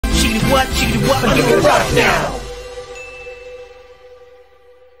what, under the rock now.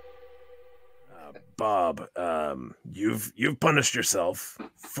 Bob, you've punished yourself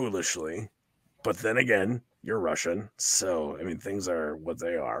foolishly, but then again, you're Russian, so I mean things are what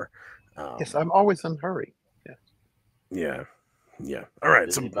they are. Yes, I'm always in a hurry. Yeah. All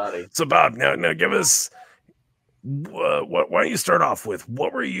right, so Bob, now give us what? Why don't you start off with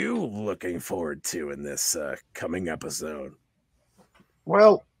what were you looking forward to in this coming episode?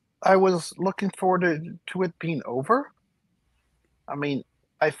 Well, I was looking forward to it being over. I mean,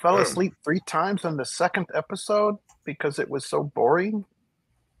 I fell asleep 3 times in the second episode because it was so boring.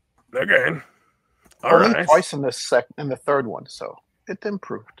 Okay. Only twice in the third one, so it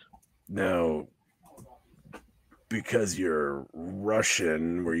improved. Now, because you're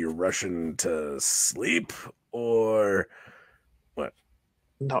Russian, were you Russian to sleep or what?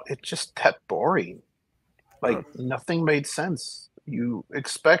 No, it's just that boring. Like nothing made sense. You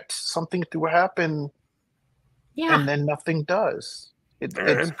expect something to happen, and then nothing does. It's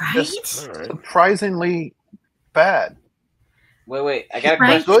just surprisingly bad. Wait. I got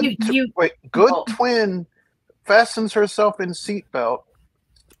a question. Good twin fastens herself in seatbelt.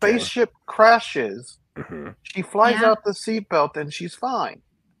 Spaceship crashes. Mm-hmm. She flies out the seatbelt and she's fine.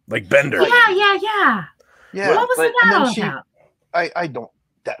 Like Bender. Yeah. What was it all about? I don't.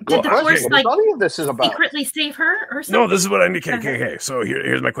 Did the Force like none of this is about secretly save her or something? No, this is what I need. Okay. So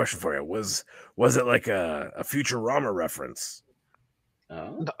here's my question for you. Was it like a Futurama reference?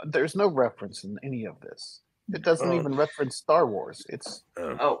 No, there's no reference in any of this. It doesn't even reference Star Wars. It's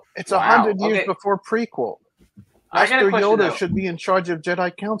 100 years before prequel. Master Yoda should be in charge of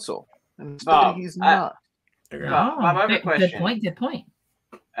Jedi Council. Instead, he's not. Bob, I have a question. Good point.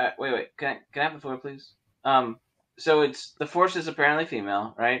 Wait. Can I have the floor, please? So it's the Force is apparently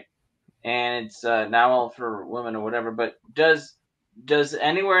female, right? And it's now all for women or whatever. But does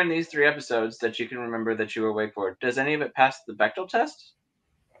anywhere in these 3 episodes that you can remember that you were awake for, does any of it pass the Bechdel test?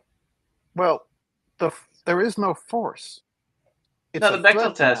 Well, there is no Force. It's the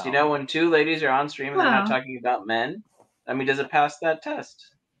Bechdel test. You know, when 2 ladies are on stream and they're not talking about men. I mean, does it pass that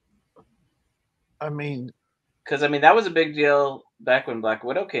test? I mean, because that was a big deal back when Black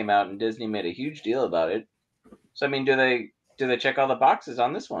Widow came out, and Disney made a huge deal about it. So I mean, do they check all the boxes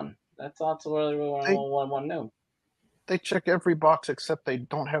on this one? That's really what I want to know. They check every box except they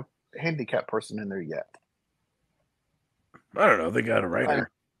don't have a handicapped person in there yet. I don't know. They got a writer.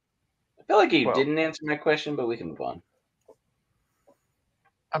 I feel like you didn't answer my question, but we can move on.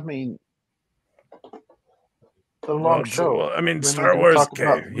 I mean, the long show. Well, I mean, Star Wars.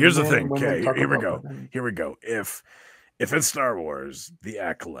 Okay, here's the thing. Okay, here we go. If it's Star Wars, the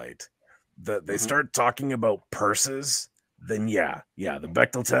Acolyte, they start talking about purses, then yeah, the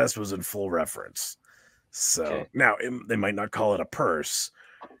Bechdel test was in full reference. So now they might not call it a purse.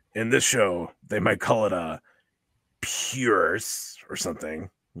 In this show, they might call it a purse or something,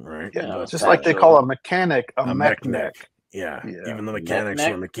 right? Yeah, but just like they call a mechanic a mechanic. Yeah, even the mechanics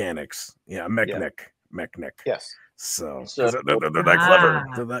were mechanics. Yeah, mechanic. Yes. So they're that clever.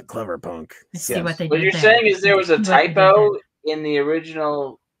 They're that clever, punk. See what they what did you're saying is there was a typo in the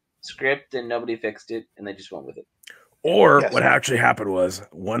original script and nobody fixed it and they just went with it. Or what actually happened was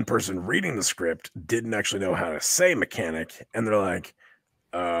one person reading the script didn't actually know how to say mechanic, and they're like,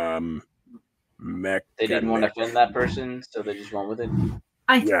 mechanic. They didn't want to offend that person, so they just went with it.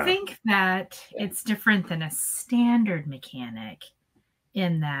 I think that it's different than a standard mechanic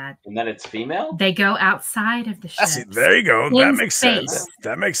in that it's female. They go outside of the ship. There you go. That makes sense.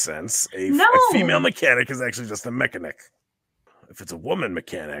 That makes sense. A female mechanic is actually just a mechanic. If it's a woman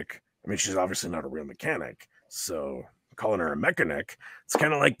mechanic, I mean, she's obviously not a real mechanic. So calling her a mechanic, it's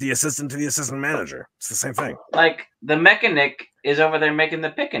kind of like the assistant to the assistant manager. It's the same thing. Like the mechanic is over there making the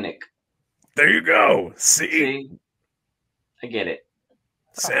picnic. There you go. See? I get it.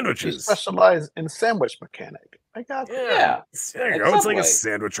 Sandwiches. You specialize in sandwich mechanic. I got it. Yeah. There you go. It's like a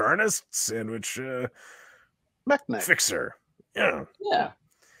sandwich artist, sandwich fixer. Yeah. Yeah.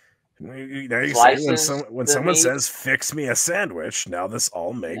 Now you say when someone says, fix me a sandwich, now this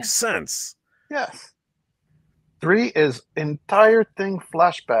all makes sense. Yes. 3 is entire thing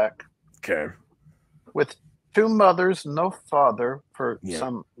flashback. Okay. With 2 mothers, no father for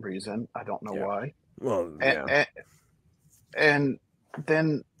some reason. I don't know why. Well, and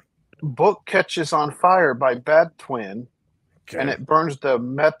then book catches on fire by bad twin. Okay. And it burns the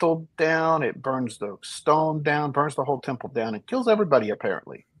metal down, it burns the stone down, burns the whole temple down, and kills everybody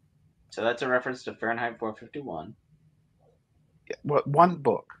apparently. So that's a reference to Fahrenheit 451. Yeah, one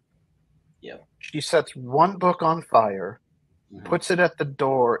book. Yep. She sets one book on fire, puts it at the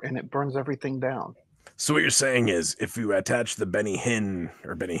door, and it burns everything down. So what you're saying is, if you attach the Benny Hill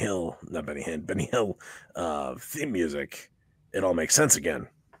theme music, it all makes sense again.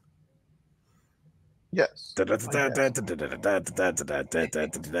 Yes. I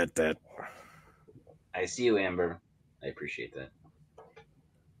see you, Amber. I appreciate that.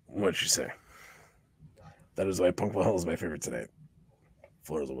 What'd she say? That is why Punk Hell is my favorite tonight.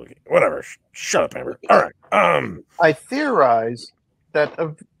 Floral's a Wookiee. Whatever. Shut up, Amber. All right. I theorize that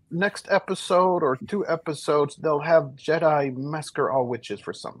next episode or 2 episodes, they'll have Jedi massacre all witches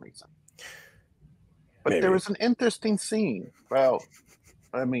for some reason. But Maybe. there was an interesting scene. Well,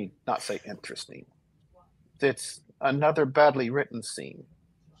 I mean, not say interesting. It's another badly written scene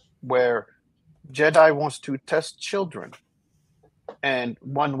where Jedi wants to test children. And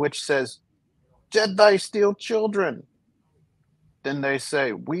one witch says, Jedi steal children. Then they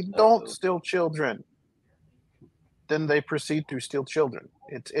say, we don't steal children. Then they proceed to steal children.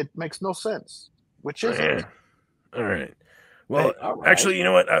 It makes no sense. Which is it? All right. Well, actually, you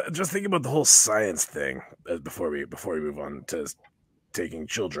know what? Just think about the whole science thing before we move on to taking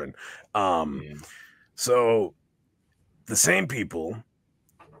children. So the same people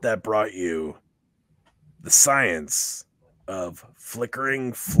that brought you the science of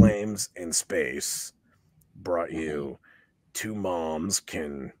flickering flames in space brought you 2 moms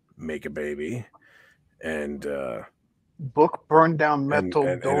can make a baby, and book burned down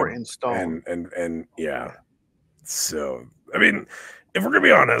metal door in stone, and yeah. So I mean, if we're gonna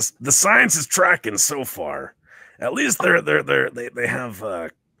be honest, the science is tracking so far. At least they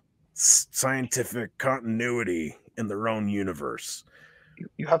have scientific continuity in their own universe.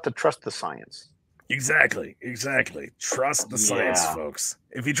 You have to trust the science. Exactly. Trust the science, folks.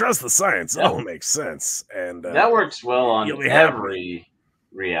 If you trust the science, it all makes sense, and that works well on every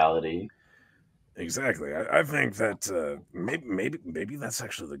reality. Exactly. I think that maybe that's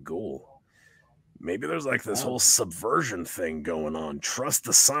actually the goal. Maybe there's like this whole subversion thing going on. Trust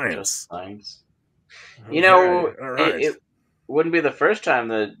the science. You know, it wouldn't be the first time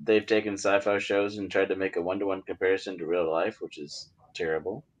that they've taken sci-fi shows and tried to make a one-to-one comparison to real life, which is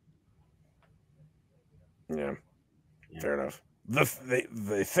terrible. Yeah. Fair enough.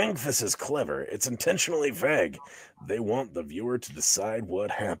 They think this is clever. It's intentionally vague. They want the viewer to decide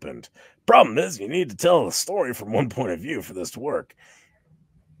what happened. Problem is, you need to tell the story from one point of view for this to work.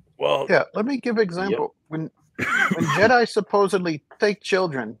 Well, yeah. Let me give an example. When Jedi supposedly take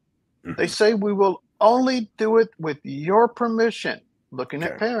children, they say we will only do it with your permission. Looking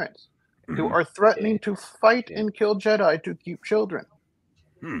at parents who are threatening to fight and kill Jedi to keep children.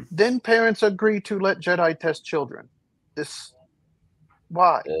 Then parents agree to let Jedi test children.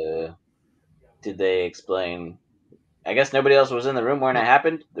 Why? Did they explain? I guess nobody else was in the room when it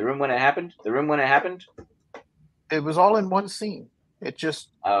happened. The room when it happened. It was all in one scene. It just...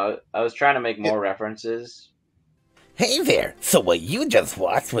 I was trying to make more references. Hey there! So what you just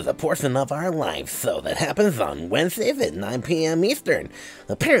watched was a portion of our live show that happens on Wednesdays at 9 p.m. Eastern.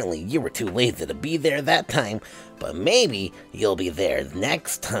 Apparently you were too lazy to be there that time, but maybe you'll be there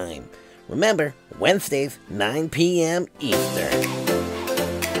next time. Remember, Wednesdays, 9 p.m. Eastern.